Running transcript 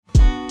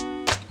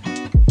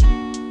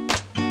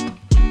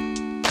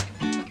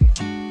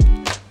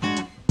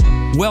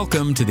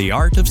Welcome to The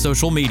Art of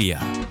Social Media,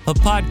 a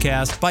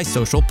podcast by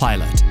Social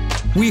Pilot.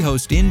 We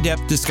host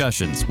in-depth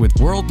discussions with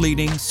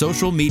world-leading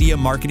social media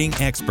marketing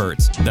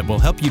experts that will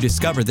help you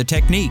discover the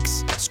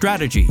techniques,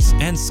 strategies,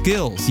 and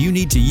skills you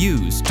need to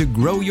use to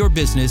grow your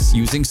business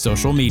using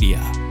social media.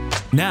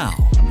 Now,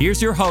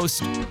 here's your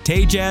host,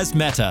 Tejas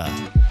Mehta.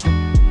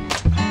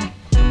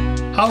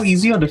 How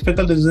easy or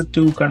difficult is it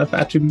to kind of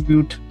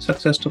attribute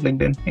success to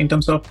LinkedIn in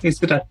terms of, is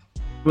it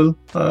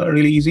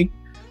really easy?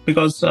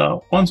 Because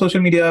on social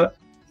media,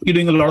 you're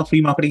doing a lot of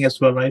free marketing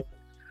as well, right?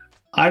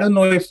 I don't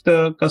know if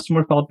the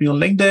customer found me on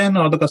LinkedIn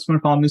or the customer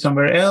found me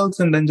somewhere else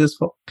and then just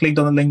clicked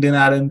on the LinkedIn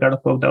ad and kind of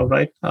worked out,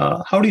 right?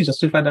 How do you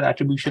justify that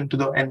attribution to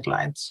the end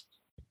clients?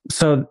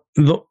 So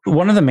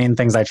one of the main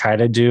things I try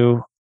to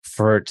do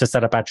to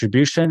set up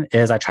attribution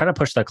is I try to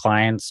push the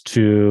clients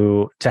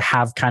to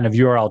have kind of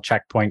URL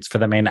checkpoints for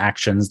the main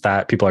actions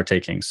that people are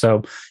taking.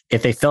 So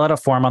if they fill out a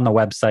form on the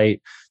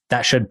website,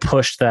 that should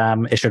push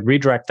them, it should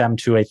redirect them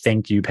to a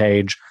thank you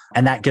page.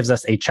 And that gives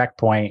us a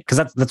checkpoint,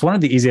 because that's one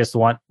of the easiest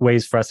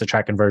ways for us to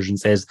track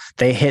conversions is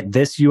they hit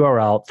this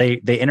URL, they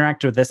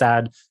interact with this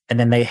ad, and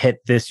then they hit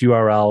this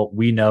URL.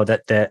 We know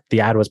that the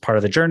ad was part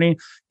of the journey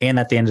and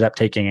that they ended up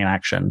taking an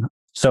action.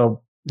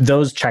 So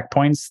those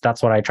checkpoints,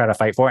 that's what I try to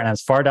fight for, and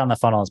as far down the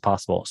funnel as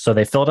possible. So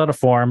they filled out a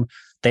form,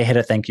 they hit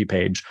a thank you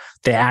page.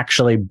 They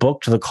actually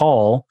booked the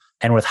call,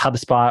 and with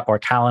HubSpot or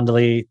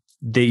Calendly,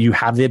 you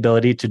have the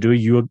ability to do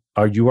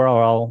a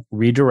URL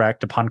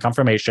redirect upon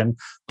confirmation,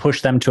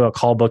 push them to a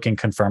call booking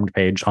confirmed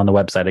page on the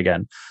website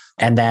again.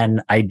 And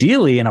then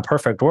ideally, in a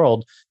perfect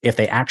world, if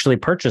they actually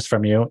purchase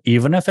from you,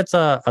 even if it's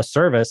a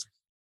service,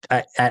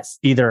 at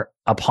either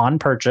upon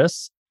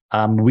purchase,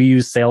 we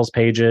use sales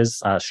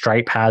pages.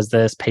 Stripe has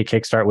this, Pay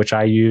Kickstart, which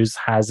I use,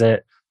 has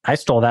it. I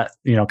stole that,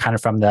 kind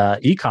of from the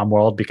e-com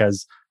world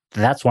because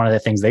that's one of the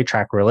things they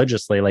track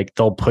religiously. Like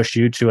they'll push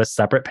you to a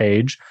separate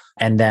page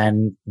and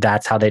then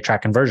that's how they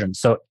track conversion.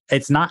 So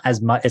it's not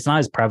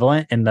as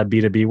prevalent in the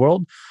B2B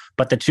world,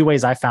 but the two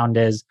ways I found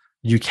is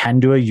you can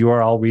do a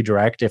URL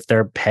redirect if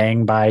they're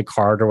paying by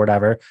card or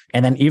whatever.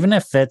 And then even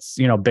if it's,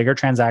 bigger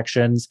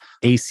transactions,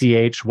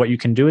 ACH, what you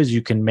can do is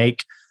you can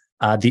make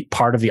the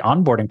part of the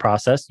onboarding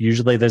process.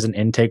 Usually there's an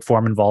intake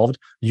form involved.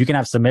 You can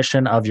have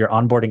submission of your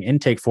onboarding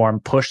intake form,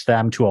 push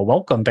them to a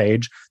welcome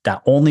page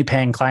that only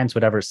paying clients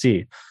would ever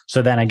see.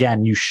 So then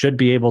again, you should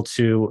be able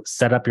to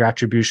set up your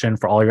attribution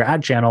for all your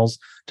ad channels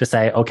to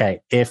say,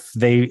 okay, if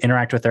they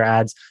interact with their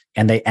ads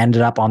and they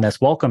ended up on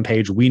this welcome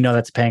page, we know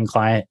that's a paying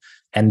client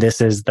and this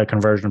is the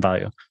conversion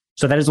value.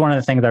 So that is one of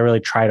the things I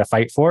really try to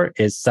fight for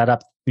is set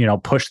up,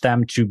 push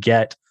them to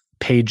get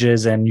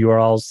pages and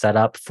URLs set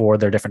up for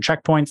their different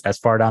checkpoints as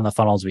far down the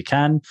funnel as we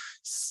can,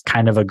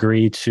 kind of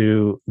agree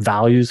to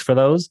values for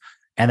those.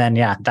 And then,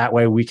 that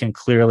way we can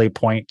clearly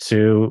point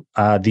to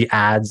the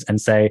ads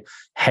and say,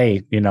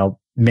 hey,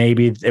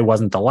 maybe it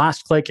wasn't the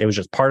last click, it was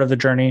just part of the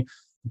journey,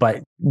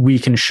 but we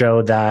can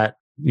show that,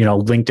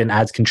 LinkedIn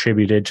ads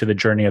contributed to the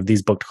journey of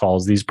these booked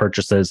calls, these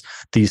purchases,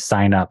 these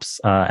signups.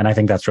 And I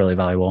think that's really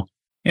valuable.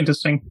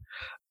 Interesting.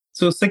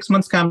 So 6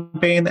 months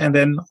campaign and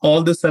then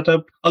all this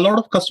setup, a lot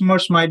of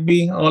customers or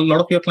a lot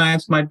of your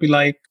clients might be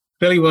like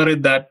really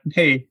worried that,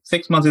 hey,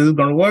 6 months, is it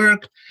going to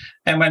work?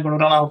 Am I going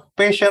to run out of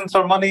patience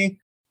or money?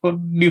 Do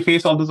you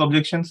face all those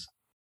objections?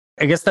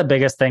 I guess the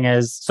biggest thing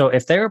is, so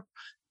if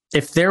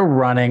they're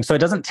running, so it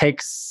doesn't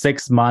take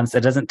 6 months,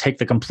 it doesn't take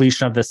the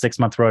completion of the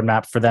 6-month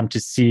roadmap for them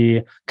to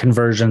see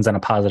conversions and a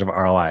positive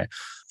ROI.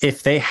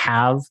 If they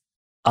have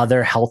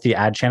other healthy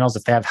ad channels,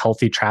 if they have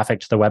healthy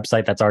traffic to the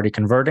website that's already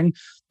converting,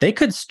 they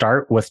could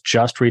start with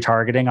just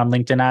retargeting on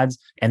LinkedIn ads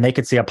and they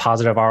could see a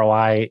positive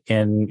ROI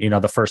in,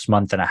 the first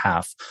month and a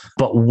half.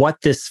 But what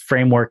this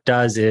framework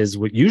does is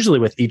usually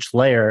with each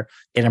layer,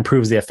 it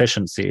improves the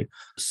efficiency.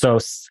 So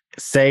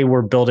say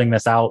we're building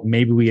this out,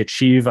 maybe we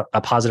achieve a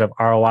positive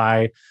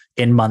ROI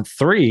in month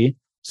 3.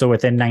 So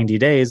within 90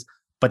 days,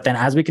 but then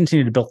as we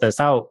continue to build this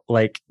out,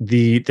 like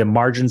the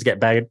margins get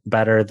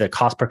better, the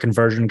cost per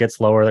conversion gets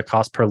lower, the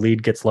cost per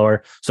lead gets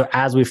lower. So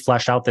as we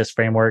flesh out this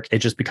framework, it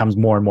just becomes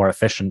more and more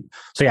efficient.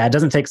 So it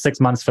doesn't take 6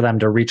 months for them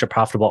to reach a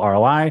profitable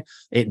ROI.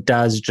 It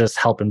does just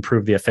help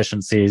improve the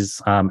efficiencies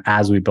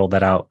as we build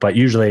that out. But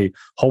usually,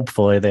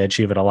 hopefully, they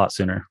achieve it a lot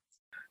sooner.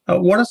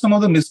 What are some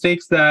of the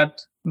mistakes that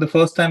the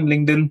first time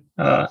LinkedIn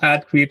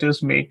ad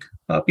creators make?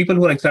 People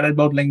who are excited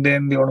about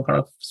LinkedIn, they want to kind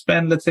of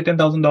spend, let's say,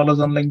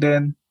 $10,000 on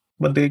LinkedIn,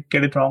 but they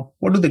get it wrong.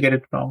 What do they get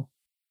it wrong?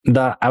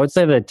 I would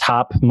say the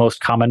top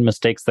most common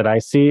mistakes that I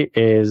see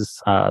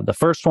is the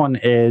first one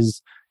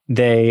is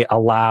they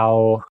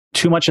allow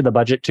too much of the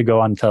budget to go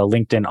onto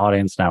LinkedIn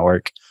Audience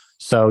Network.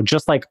 So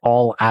just like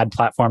all ad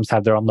platforms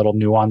have their own little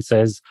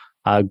nuances,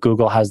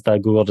 Google has the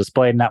Google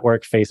Display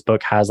Network.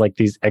 Facebook has like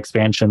these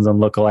expansions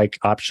and lookalike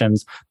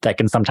options that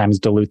can sometimes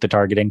dilute the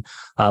targeting.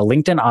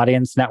 LinkedIn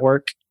Audience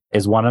Network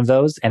is one of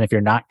those. And if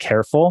you're not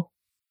careful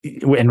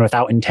and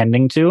without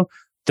intending to,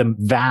 the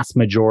vast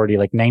majority,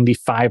 like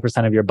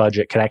 95% of your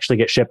budget could actually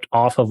get shipped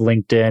off of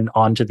LinkedIn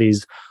onto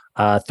these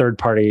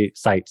third-party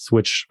sites,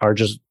 which are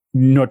just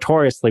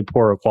notoriously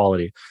poorer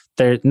quality.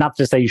 They're not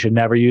to say you should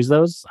never use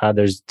those.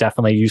 There's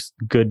definitely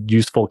good,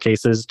 useful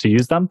cases to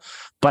use them.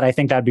 But I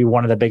think that'd be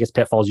one of the biggest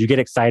pitfalls. You get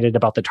excited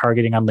about the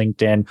targeting on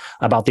LinkedIn,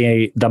 about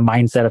the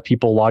mindset of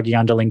people logging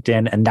onto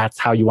LinkedIn, and that's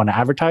how you want to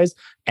advertise.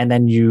 And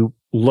then you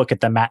look at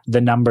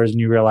the numbers and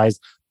you realize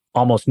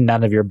almost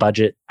none of your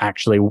budget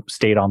actually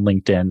stayed on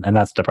LinkedIn. And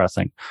that's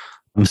depressing.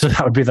 So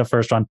that would be the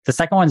first one. The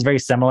second one's very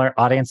similar.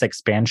 Audience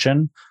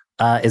expansion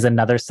is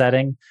another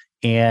setting.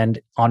 And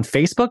on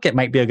Facebook, it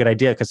might be a good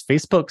idea because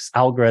Facebook's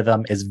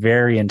algorithm is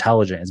very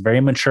intelligent. It's very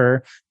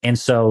mature. And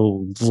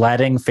so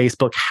letting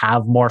Facebook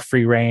have more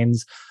free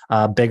reins,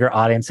 bigger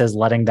audiences,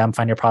 letting them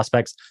find your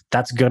prospects,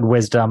 that's good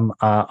wisdom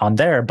on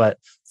there. But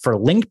for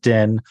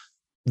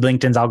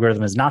LinkedIn's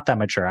algorithm is not that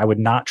mature. I would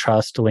not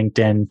trust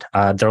LinkedIn,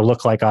 their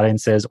lookalike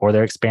audiences or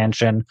their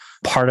expansion.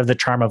 Part of the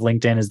charm of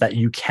LinkedIn is that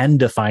you can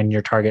define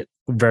your target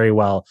very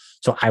well.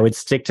 So I would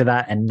stick to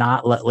that and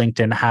not let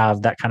LinkedIn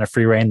have that kind of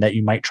free reign that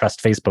you might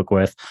trust Facebook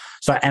with.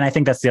 So, and I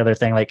think that's the other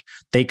thing, like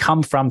they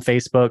come from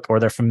Facebook or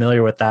they're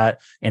familiar with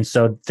that. And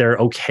so they're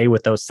okay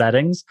with those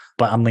settings,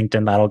 but on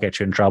LinkedIn, that'll get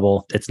you in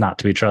trouble. It's not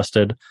to be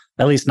trusted,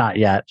 at least not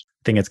yet.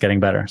 I think it's getting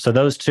better. So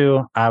those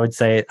two, I would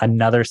say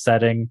another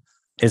setting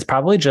is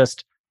probably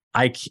just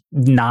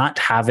not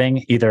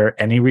having either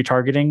any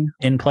retargeting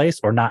in place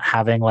or not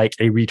having like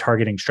a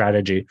retargeting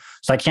strategy.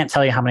 So I can't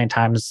tell you how many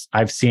times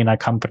I've seen a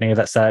company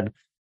that said,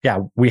 yeah,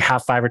 we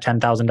have $5,000 or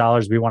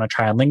 $10,000 we want to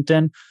try on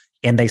LinkedIn.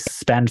 And they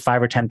spend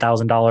 $5,000 or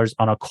 $10,000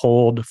 on a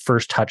cold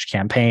first touch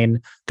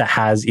campaign that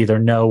has either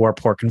no or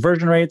poor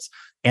conversion rates.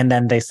 And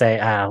then they say,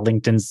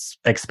 LinkedIn's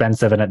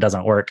expensive and it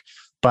doesn't work.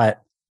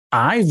 But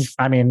I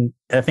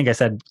think I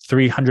said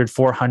 300,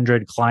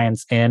 400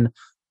 clients in.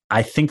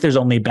 I think there's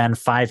only been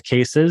 5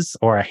 cases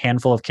or a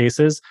handful of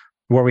cases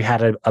where we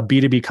had a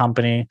B2B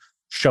company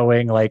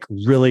showing like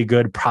really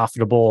good,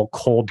 profitable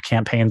cold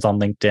campaigns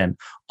on LinkedIn.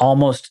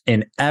 Almost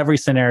in every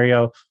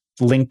scenario,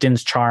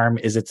 LinkedIn's charm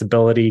is its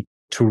ability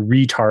to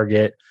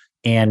retarget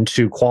and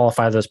to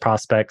qualify those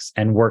prospects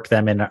and work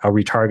them in a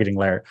retargeting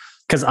layer.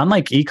 Because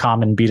unlike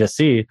e-com and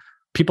B2C,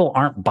 people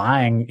aren't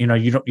buying, you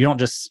don't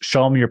just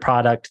show them your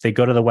product, they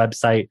go to the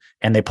website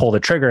and they pull the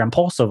trigger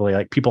impulsively.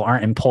 Like people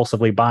aren't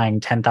impulsively buying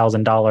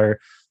 $10,000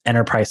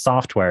 enterprise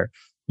software.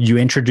 You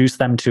introduce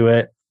them to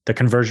it, the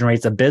conversion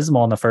rate's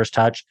abysmal in the first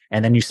touch,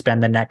 and then you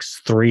spend the next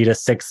 3 to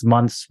 6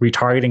 months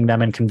retargeting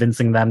them and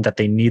convincing them that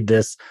they need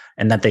this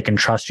and that they can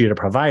trust you to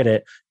provide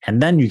it.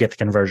 And then you get the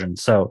conversion.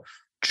 So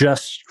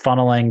just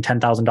funneling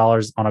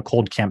 $10,000 on a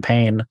cold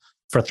campaign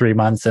for 3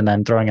 months and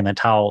then throwing in the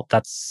towel,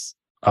 that's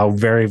a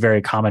very,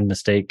 very common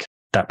mistake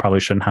that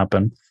probably shouldn't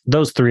happen.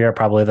 Those 3 are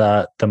probably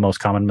the most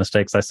common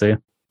mistakes I see.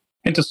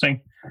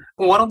 Interesting.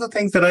 One of the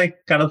things that I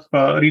kind of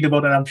read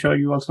about, and I'm sure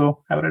you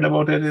also have read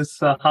about it, is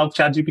how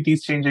ChatGPT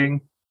is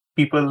changing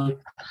people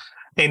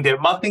in their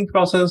marketing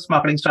process,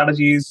 marketing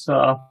strategies,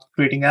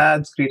 creating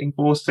ads, creating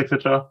posts,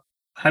 etc.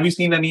 Have you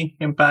seen any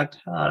impact?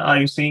 Are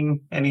you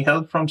seeing any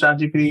help from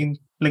ChatGPT in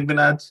LinkedIn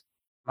ads?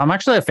 I'm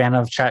actually a fan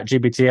of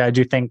ChatGPT. I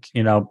do think,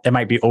 it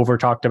might be over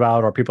talked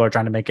about or people are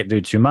trying to make it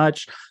do too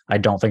much. I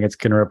don't think it's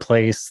going to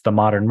replace the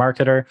modern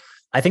marketer.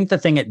 I think the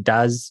thing it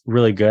does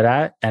really good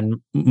at,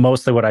 and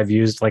mostly what I've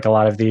used, like a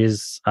lot of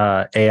these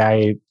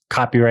AI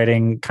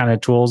copywriting kind of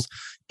tools,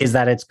 is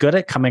that it's good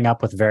at coming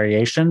up with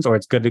variations or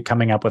it's good at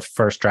coming up with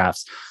first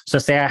drafts. So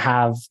say I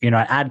have, an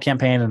ad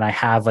campaign and I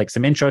have like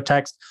some intro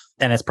text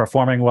and it's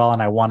performing well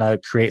and I want to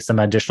create some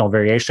additional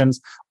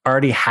variations,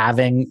 already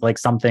having like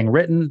something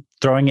written,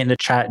 throwing it into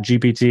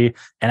ChatGPT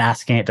and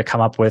asking it to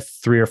come up with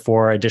 3 or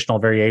 4 additional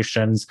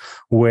variations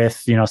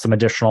with, some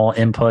additional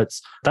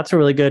inputs. That's a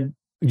really good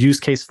use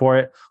case for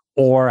it.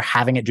 Or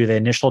having it do the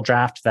initial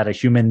draft that a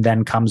human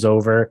then comes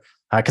over,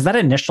 because that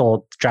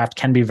initial draft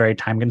can be very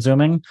time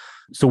consuming.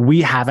 So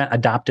we haven't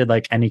adopted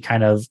like any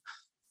kind of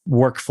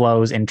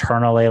workflows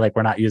internally, like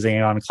we're not using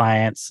it on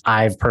clients.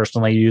 I've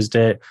personally used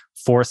it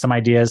for some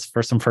ideas,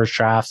 for some first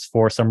drafts,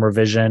 for some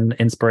revision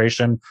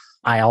inspiration.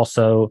 I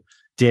also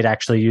did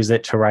actually use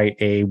it to write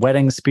a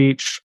wedding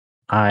speech.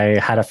 I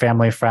had a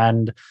family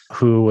friend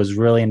who was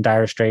really in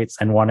dire straits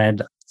and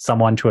wanted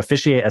someone to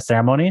officiate a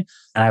ceremony.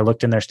 And I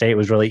looked in their state, it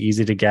was really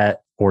easy to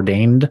get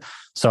ordained.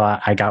 So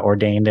I got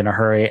ordained in a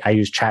hurry. I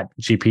used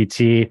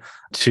ChatGPT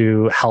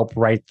to help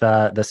write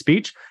the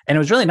speech. And it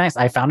was really nice.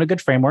 I found a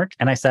good framework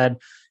and I said,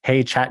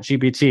 hey,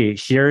 ChatGPT,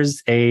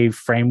 here's a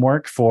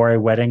framework for a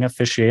wedding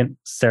officiant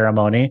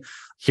ceremony.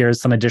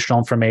 Here's some additional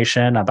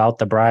information about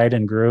the bride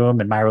and groom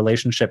and my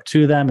relationship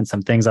to them and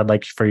some things I'd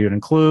like for you to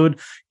include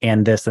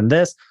and this and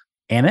this.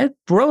 And it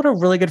wrote a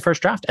really good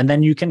first draft. And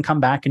then you can come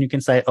back and you can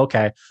say,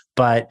 okay,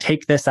 but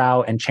take this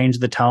out and change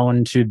the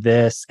tone to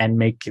this and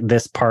make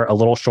this part a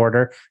little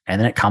shorter. And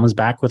then it comes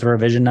back with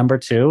revision number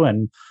 2.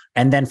 And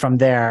then from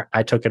there,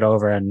 I took it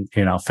over and,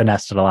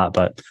 finessed it a lot,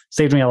 but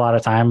saved me a lot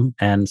of time.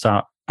 And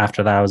so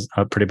after that, I was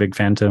a pretty big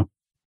fan too.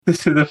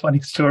 This is a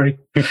funny story.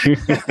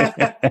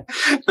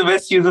 The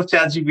best use of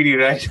ChatGPT,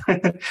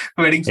 right?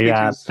 Wedding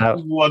speeches. Yeah,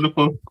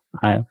 wonderful.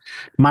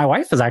 My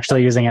wife is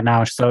actually using it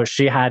now. So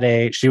she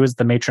was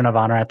the matron of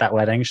honor at that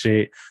wedding.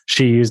 She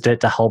used it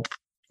to help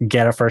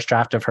get a first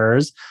draft of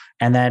hers.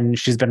 And then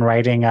she's been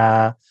writing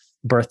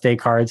birthday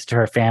cards to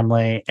her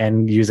family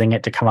and using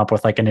it to come up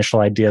with like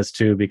initial ideas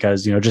too,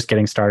 because, just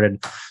getting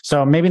started.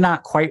 So maybe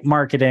not quite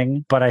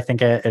marketing, but I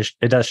think it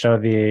does show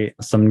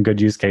some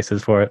good use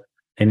cases for it,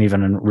 and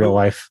even in real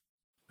life.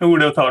 Who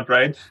would have thought,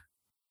 right?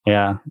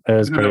 Yeah, it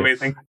was great.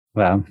 Amazing.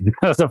 Wow.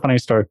 That's a funny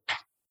story.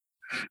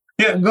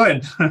 Yeah, go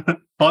ahead.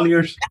 All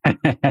yours.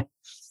 Talk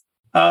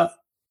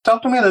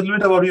to me a little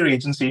bit about your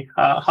agency.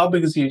 How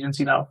big is the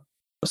agency now?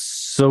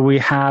 So we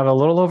have a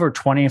little over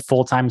 20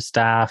 full-time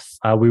staff.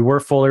 We were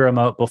fully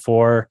remote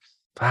before.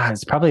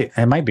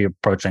 It might be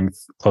approaching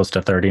close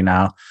to 30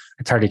 now.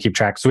 It's hard to keep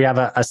track. So we have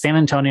a San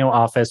Antonio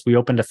office. We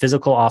opened a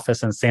physical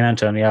office in San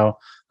Antonio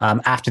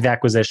after the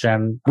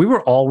acquisition. We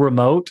were all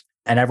remote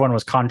and everyone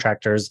was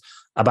contractors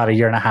about a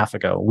year and a half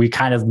ago. We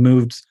kind of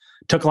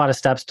took a lot of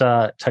steps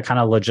to kind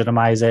of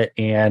legitimize it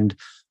and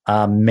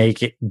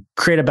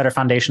create a better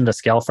foundation to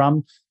scale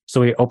from. So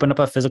we opened up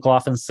a physical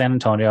office in San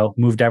Antonio,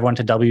 moved everyone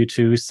to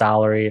W-2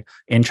 salary,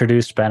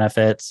 introduced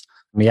benefits.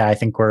 Yeah, I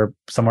think we're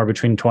somewhere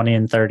between 20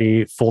 and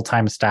 30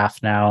 full-time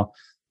staff now.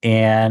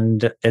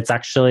 And it's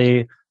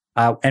actually,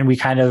 and we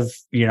kind of,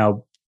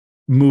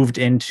 moved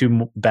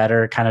into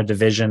better kind of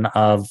division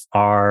of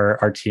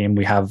our team.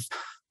 We have,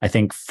 I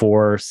think,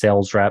 4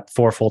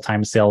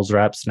 full-time sales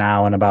reps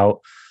now, and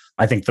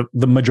I think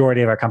the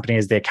majority of our company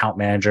is the account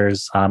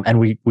managers. And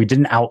we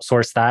didn't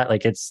outsource that.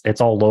 Like it's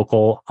all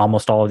local.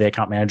 Almost all of the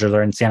account managers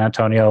are in San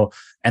Antonio.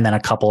 And then a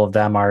couple of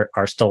them are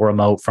still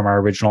remote from our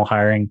original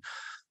hiring.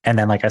 And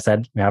then, like I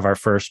said, we have our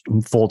first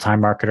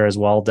full-time marketer as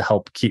well to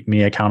help keep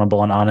me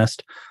accountable and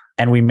honest.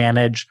 And we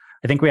manage,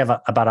 I think we have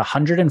about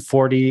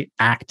 140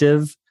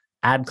 active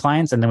ad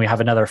clients. And then we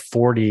have another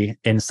 40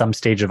 in some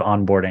stage of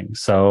onboarding.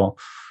 So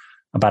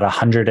about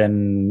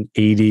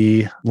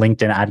 180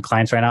 LinkedIn ad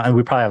clients right now. And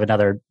we probably have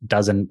another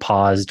dozen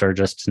paused or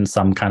just in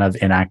some kind of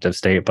inactive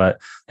state. But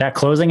yeah,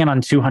 closing in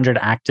on 200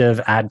 active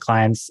ad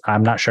clients.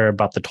 I'm not sure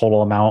about the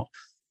total amount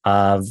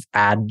of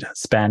ad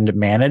spend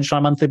managed on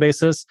a monthly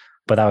basis,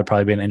 but that would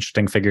probably be an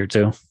interesting figure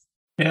too.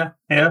 Yeah.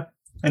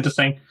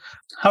 Interesting.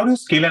 How do you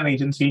scale an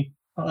agency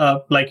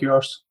like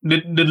yours?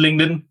 Did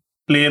LinkedIn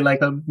play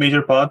like a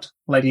major part,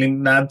 like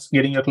LinkedIn ads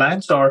getting your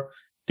clients, or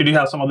did you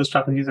have some other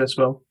strategies as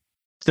well?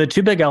 The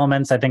 2 big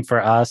elements, I think,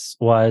 for us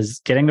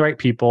was getting the right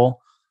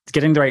people,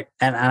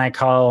 and I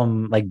call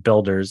them like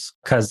builders,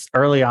 because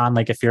early on,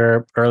 like if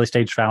you're early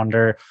stage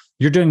founder,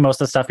 you're doing most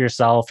of the stuff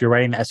yourself, you're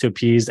writing the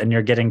SOPs, and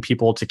you're getting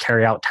people to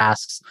carry out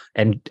tasks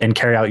and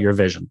carry out your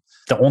vision.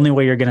 The only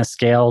way you're going to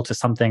scale to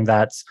something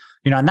that's,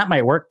 and that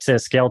might work to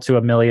scale to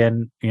 $1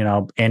 million,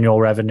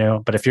 annual revenue.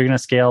 But if you're going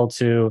to scale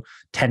to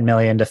 10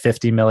 million to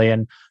 50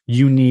 million,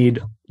 you need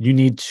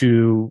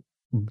to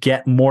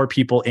get more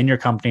people in your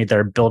company that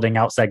are building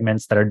out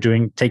segments, that are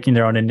taking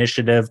their own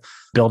initiative,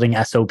 building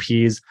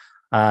SOPs.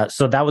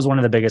 So that was one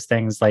of the biggest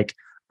things. Like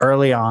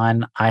early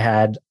on, I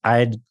had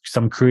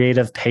some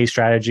creative pay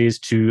strategies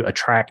to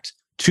attract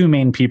 2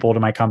 main people to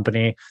my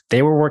company.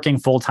 They were working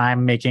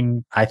full-time,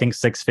 making, I think,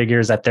 6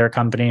 figures at their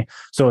company.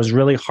 So it was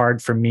really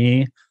hard for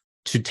me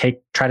to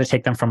try to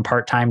take them from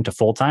part-time to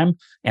full-time.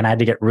 And I had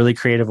to get really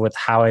creative with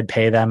how I'd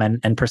pay them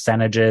and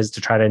percentages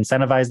to try to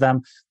incentivize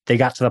them. They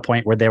got to the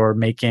point where they were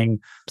making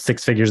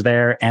 6 figures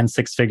there and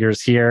 6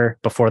 figures here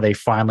before they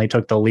finally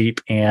took the leap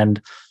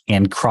and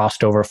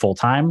crossed over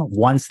full-time.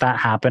 Once that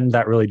happened,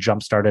 that really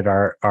jump-started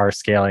our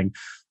scaling.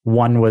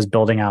 One was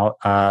building out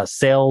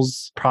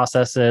sales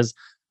processes,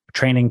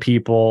 training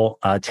people,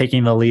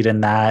 taking the lead in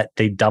that.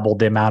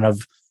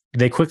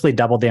 They quickly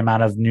doubled the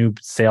amount of new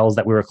sales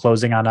that we were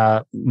closing on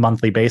a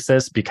monthly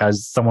basis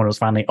because someone was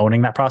finally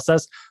owning that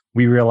process.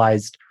 We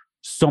realized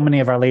so many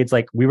of our leads,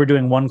 like we were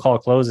doing 1 call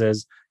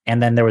closes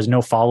and then there was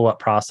no follow-up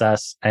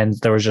process. And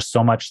there was just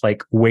so much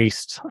like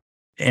waste,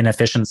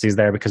 inefficiencies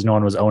there because no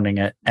one was owning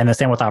it. And the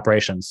same with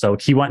operations. So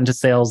he went into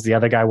sales, the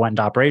other guy went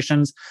into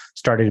operations,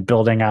 started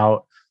building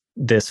out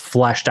this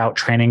fleshed out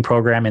training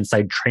program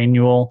inside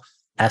Trainual,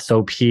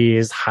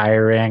 SOPs,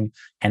 hiring.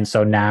 And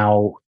so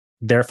now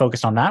they're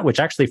focused on that, which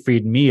actually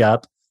freed me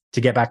up to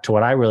get back to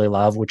what I really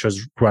love, which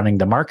was running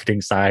the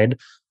marketing side,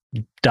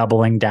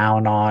 doubling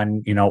down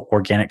on,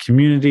 organic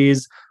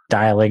communities,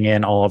 dialing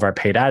in all of our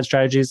paid ad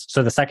strategies.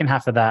 So the second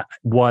half of that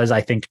was,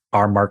 I think,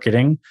 our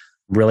marketing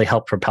really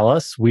helped propel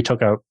us. We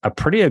took a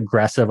pretty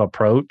aggressive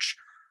approach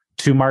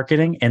to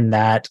marketing in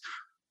that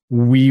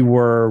we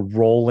were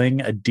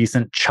rolling a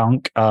decent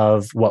chunk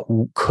of what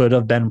could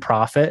have been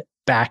profit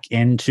back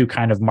into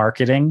kind of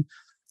marketing.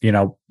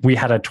 We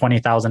had a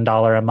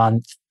 $20,000 a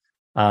month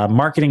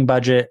marketing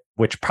budget,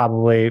 which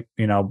probably,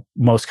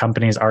 most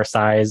companies our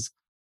size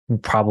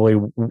probably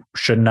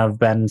shouldn't have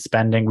been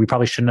spending. We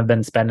probably shouldn't have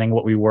been spending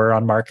what we were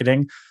on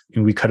marketing.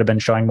 We could have been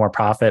showing more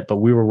profit, but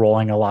we were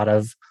rolling a lot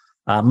of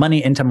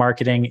money into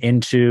marketing,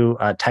 into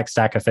tech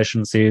stack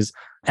efficiencies.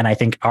 And I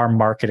think our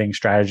marketing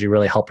strategy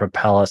really helped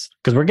propel us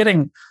because we're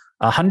getting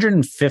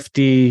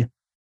 150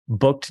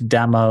 booked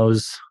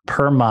demos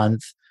per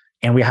month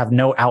and we have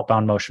no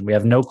outbound motion. We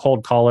have no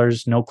cold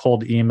callers, no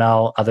cold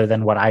email other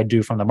than what I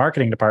do from the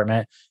marketing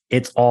department.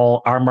 It's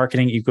all our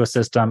marketing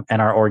ecosystem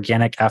and our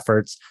organic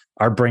efforts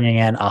are bringing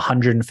in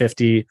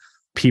 150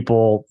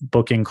 people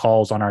booking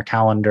calls on our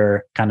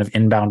calendar, kind of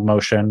inbound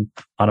motion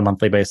on a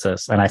monthly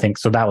basis. And I think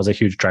so that was a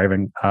huge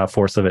driving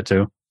force of it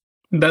too.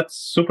 That's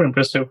super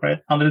impressive, right?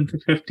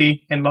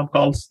 150 inbound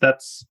calls.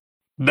 That's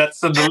at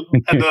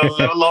the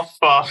level of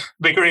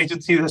bigger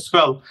agencies as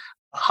well.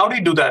 How do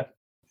you do that?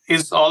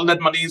 Is all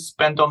that money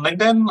spent on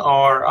LinkedIn,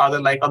 or are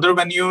there like other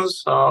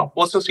venues?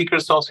 What's the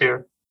secret sauce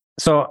here?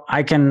 So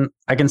I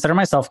consider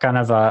myself kind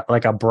of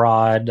like a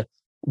broad,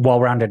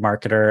 well-rounded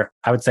marketer.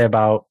 I would say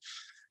about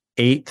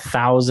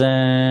 8,000.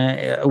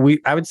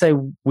 I would say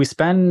we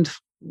spend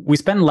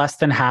less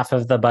than half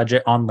of the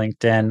budget on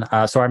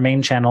LinkedIn. So our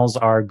main channels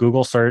are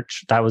Google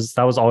search. That was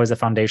always a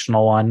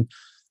foundational one.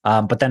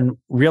 But then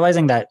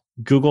realizing that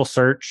Google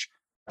search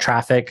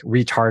traffic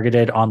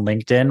retargeted on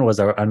LinkedIn was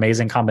an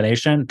amazing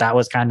combination.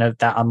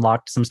 That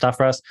unlocked some stuff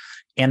for us.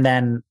 And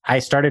then I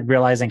started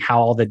realizing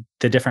how all the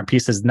different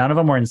pieces, none of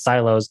them were in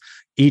silos.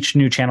 Each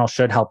new channel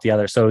should help the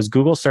other. So it was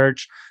Google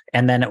search,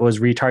 and then it was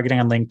retargeting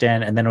on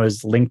LinkedIn, and then it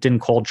was LinkedIn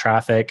cold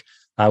traffic.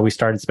 We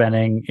started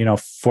spending,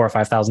 $4,000 or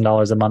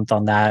 $5,000 a month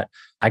on that.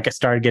 I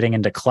started getting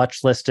into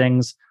clutch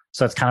listings.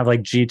 So it's kind of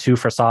like G2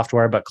 for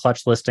software, but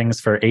clutch listings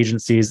for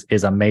agencies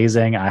is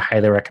amazing. I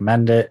highly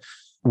recommend it.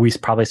 We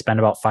probably spend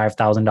about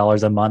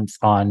 $5,000 a month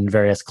on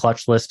various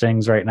clutch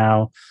listings right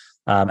now.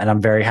 And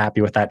I'm very happy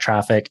with that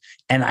traffic.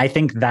 And I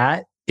think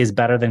that is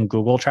better than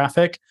Google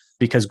traffic,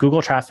 because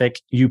Google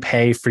traffic, you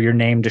pay for your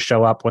name to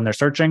show up when they're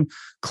searching.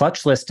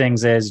 Clutch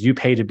listings is you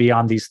pay to be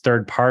on these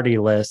third-party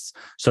lists.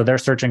 So they're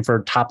searching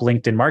for top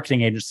LinkedIn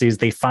marketing agencies.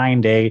 They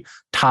find a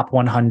top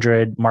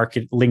 100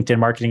 LinkedIn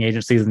marketing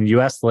agencies in the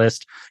US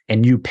list,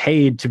 and you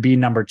paid to be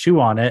number 2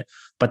 on it.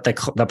 But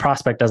the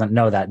prospect doesn't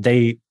know that.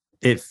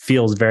 It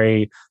feels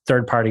very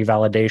third-party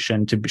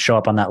validation to show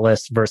up on that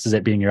list versus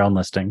it being your own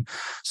listing.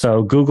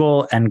 So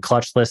Google and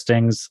clutch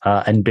listings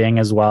and Bing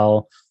as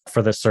well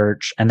for the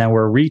search. And then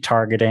we're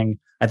retargeting.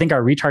 I think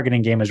our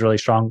retargeting game is really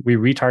strong. We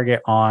retarget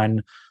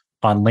on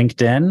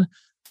LinkedIn.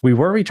 We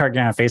were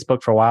retargeting on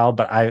Facebook for a while,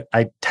 but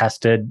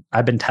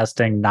I've been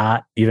testing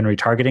not even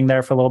retargeting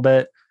there for a little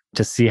bit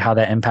to see how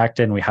that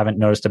impacted, and we haven't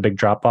noticed a big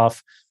drop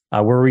off.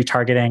 We're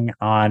retargeting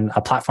on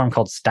a platform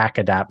called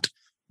StackAdapt,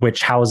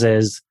 which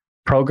houses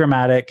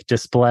programmatic,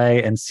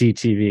 display, and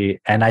CTV.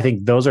 And I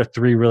think those are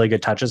 3 really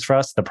good touches for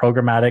us. The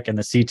programmatic and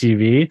the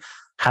CTV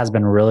has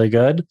been really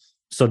good.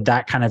 So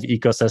that kind of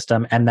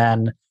ecosystem. And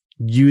then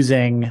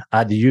using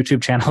the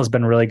YouTube channel has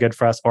been really good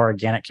for us, or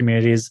organic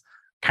communities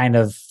kind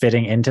of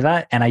fitting into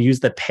that. And I use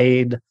the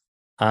paid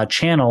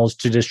channels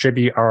to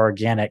distribute our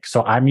organic.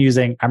 So I'm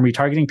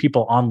retargeting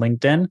people on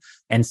LinkedIn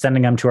and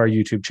sending them to our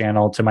YouTube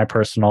channel, to my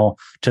personal,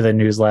 to the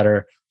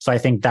newsletter. So I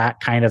think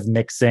that kind of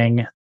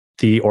mixing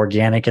the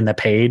organic and the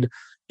paid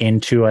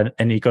into an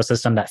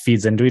ecosystem that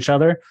feeds into each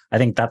other, I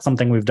think that's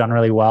something we've done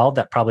really well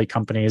that probably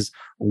companies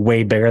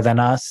way bigger than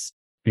us,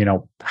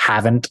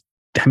 haven't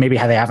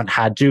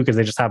had to, because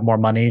they just have more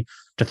money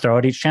to throw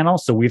at each channel.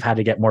 So we've had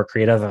to get more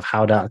creative of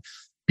how to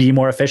be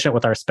more efficient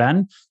with our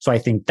spend. So I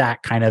think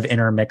that kind of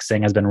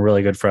intermixing has been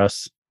really good for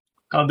us.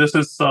 This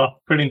is a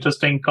pretty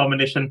interesting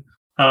combination.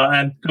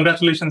 And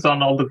congratulations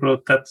on all the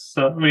growth. That's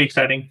very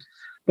exciting.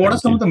 What are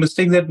some of the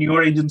mistakes that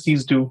your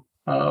agencies do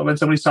when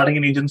somebody's starting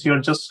an agency or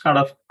just kind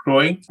of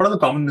growing? What are the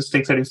common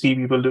mistakes that you see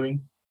people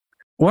doing?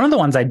 One of the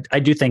ones I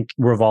do think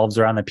revolves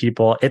around the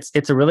people.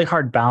 It's a really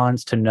hard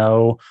balance to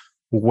know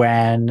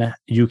when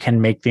you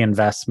can make the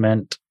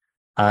investment,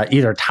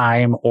 either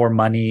time or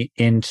money,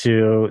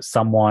 into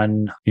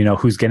someone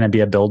who's going to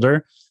be a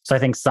builder. So I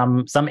think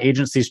some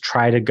agencies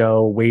try to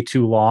go way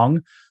too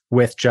long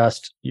with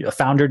just a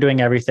founder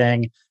doing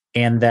everything,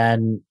 and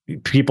then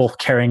people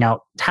carrying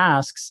out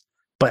tasks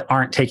but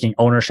aren't taking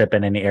ownership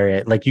in any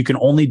area. Like, you can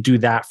only do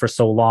that for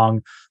so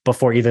long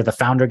before either the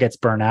founder gets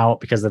burnt out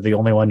because they're the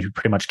only one who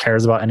pretty much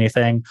cares about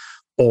anything,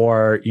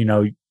 or,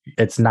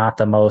 it's not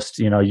the most,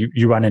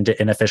 you run into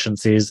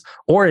inefficiencies.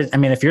 Or,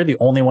 if you're the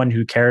only one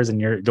who cares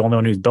and you're the only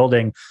one who's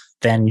building,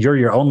 then you're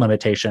your own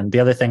limitation. The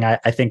other thing I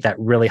think that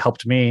really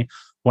helped me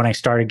when I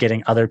started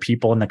getting other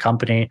people in the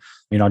company,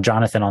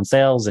 Jonathan on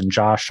sales and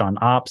Josh on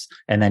ops,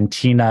 and then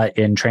Tina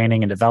in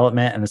training and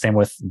development, and the same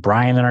with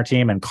Brian in our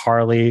team, and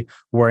Carly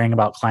worrying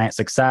about client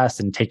success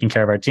and taking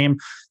care of our team.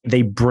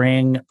 They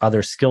bring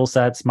other skill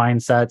sets,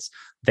 mindsets.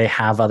 They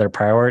have other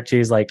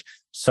priorities.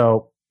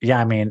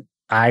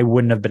 I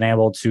wouldn't have been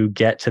able to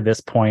get to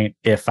this point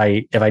if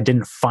I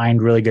didn't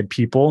find really good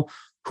people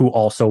who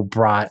also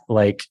brought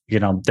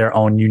their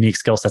own unique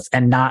skill sets,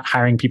 and not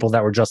hiring people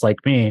that were just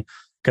like me.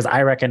 Because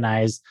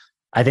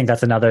I think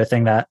that's another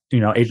thing that,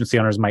 agency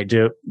owners might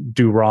do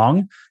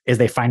wrong, is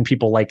they find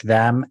people like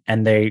them,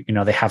 and they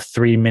have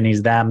 3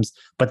 minis thems,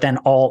 but then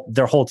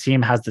their whole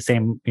team has the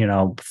same,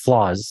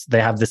 flaws.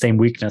 They have the same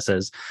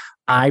weaknesses.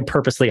 I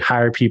purposely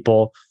hire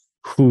people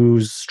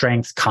whose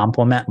strengths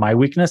complement my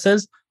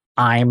weaknesses.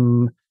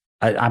 I'm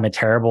a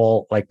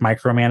terrible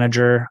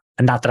micromanager,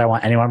 and not that I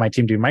want anyone on my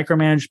team to be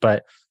micromanaged,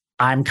 but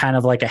I'm kind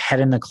of like a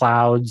head in the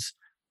clouds,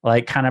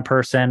 like kind of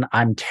person.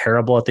 I'm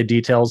terrible at the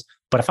details.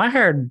 But if I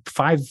hired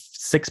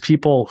 5-6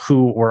 people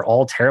who were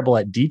all terrible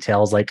at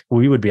details, like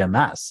we would be a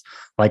mess.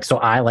 Like, so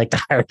I like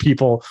to hire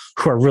people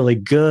who are really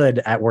good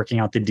at working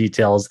out the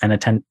details and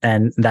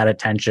that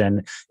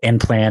attention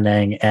and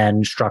planning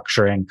and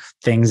structuring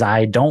things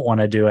I don't want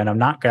to do and I'm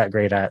not that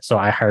great at. So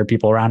I hire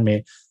people around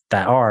me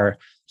that are.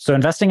 So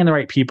investing in the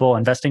right people,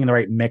 investing in the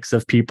right mix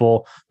of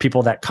people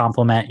that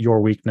complement your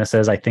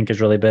weaknesses, I think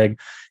is really big.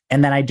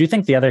 And then I do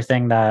think the other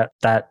thing that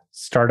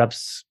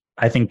startups,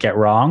 I think, get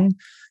wrong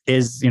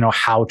is,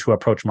 how to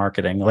approach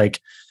marketing.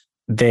 Like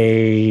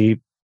I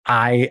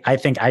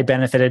think I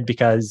benefited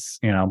because,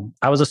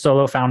 I was a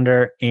solo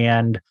founder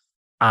and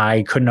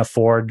I couldn't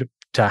afford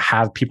to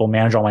have people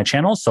manage all my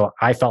channels. So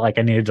I felt like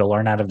I needed to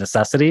learn out of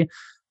necessity.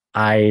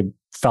 I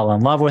fell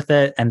in love with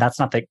it. And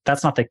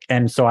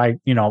and so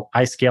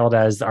I scaled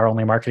as our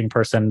only marketing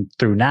person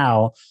through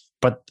now,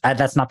 but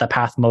that's not the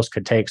path most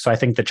could take. So I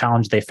think the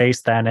challenge they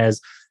face then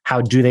is,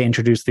 how do they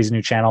introduce these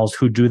new channels?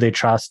 Who do they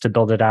trust to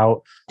build it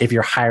out? If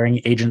you're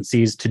hiring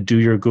agencies to do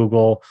your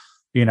Google,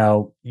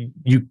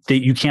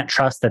 you can't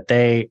trust that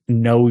they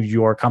know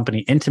your company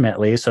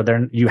intimately. So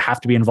then you have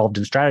to be involved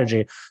in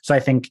strategy. So I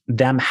think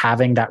them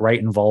having that right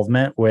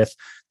involvement with,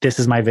 this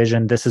is my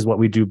vision, this is what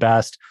we do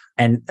best.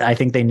 And I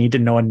think they need to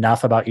know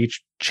enough about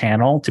each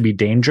channel to be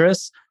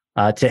dangerous,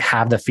 to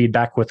have the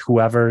feedback with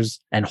whoever's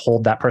and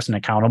hold that person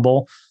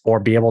accountable, or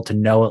be able to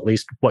know at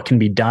least what can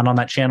be done on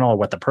that channel or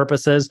what the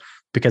purpose is,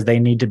 because they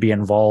need to be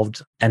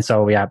involved. And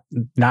so,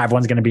 not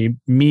everyone's going to be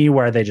me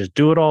where they just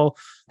do it all.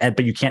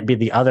 But you can't be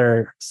the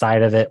other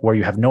side of it where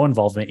you have no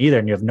involvement either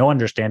and you have no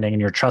understanding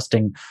and you're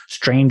trusting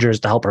strangers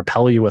to help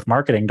propel you with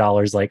marketing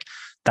dollars. Like,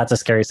 that's a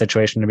scary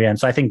situation to be in.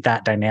 So I think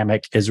that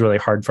dynamic is really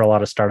hard for a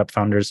lot of startup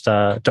founders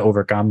to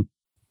overcome.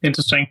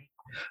 Interesting.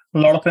 A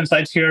lot of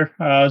insights here,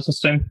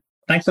 Justin.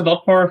 Thanks a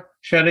lot for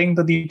sharing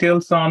the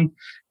details on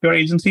your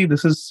agency.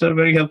 This is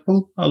very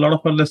helpful. A lot of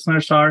our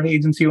listeners are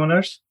agency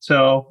owners,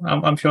 so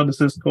I'm sure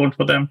this is gold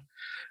for them.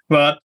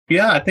 But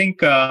I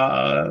think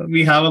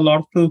we have a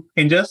lot to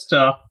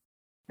ingest.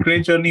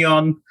 Great journey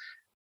on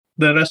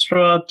the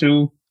restaurant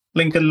to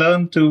Lincoln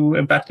Learn to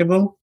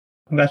Impactable.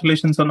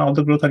 Congratulations on all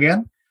the growth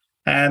again.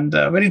 And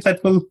very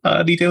insightful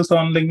details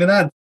on LinkedIn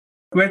ads.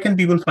 Where can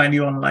people find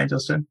you online,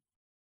 Justin?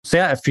 So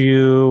if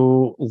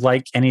you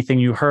like anything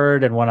you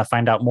heard and want to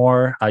find out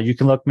more, you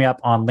can look me up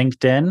on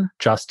LinkedIn,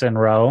 Justin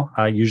Rowe.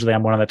 Usually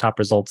I'm one of the top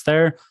results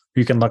there.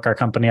 You can look our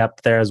company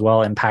up there as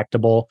well,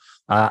 Impactable.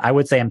 I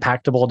would say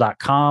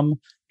impactable.com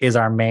is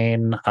our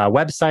main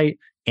website,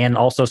 and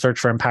also search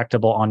for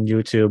Impactable on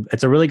YouTube.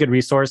 It's a really good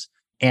resource.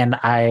 And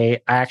I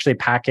actually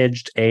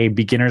packaged a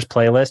beginner's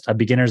playlist, a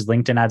beginner's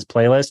LinkedIn ads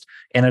playlist.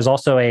 And there's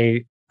also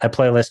a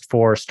playlist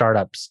for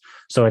startups.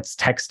 So it's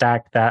tech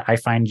stack that I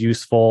find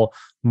useful,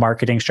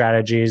 marketing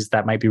strategies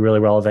that might be really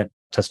relevant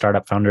to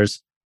startup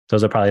founders.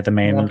 Those are probably the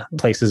main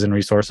places and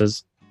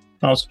resources.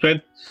 Sounds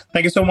great.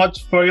 Thank you so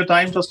much for your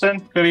time,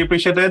 Justin. Really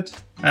appreciate it.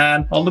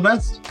 And all the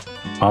best.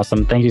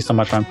 Awesome. Thank you so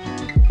much, man.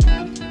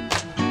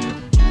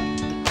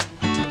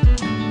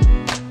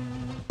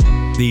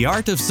 The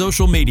Art of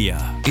Social Media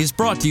is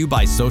brought to you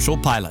by Social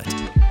Pilot.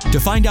 To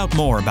find out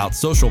more about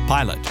Social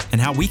Pilot and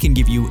how we can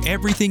give you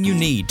everything you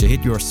need to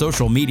hit your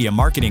social media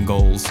marketing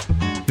goals,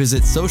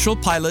 visit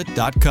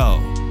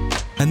socialpilot.co.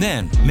 And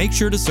then make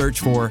sure to search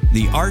for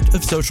The Art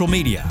of Social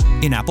Media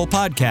in Apple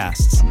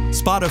Podcasts,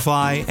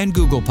 Spotify, and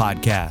Google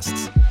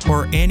Podcasts,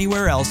 or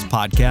anywhere else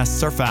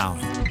podcasts are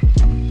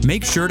found.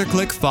 Make sure to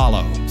click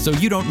follow so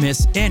you don't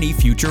miss any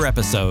future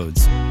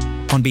episodes.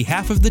 On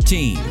behalf of the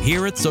team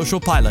here at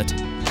Social Pilot,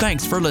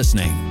 thanks for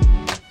listening.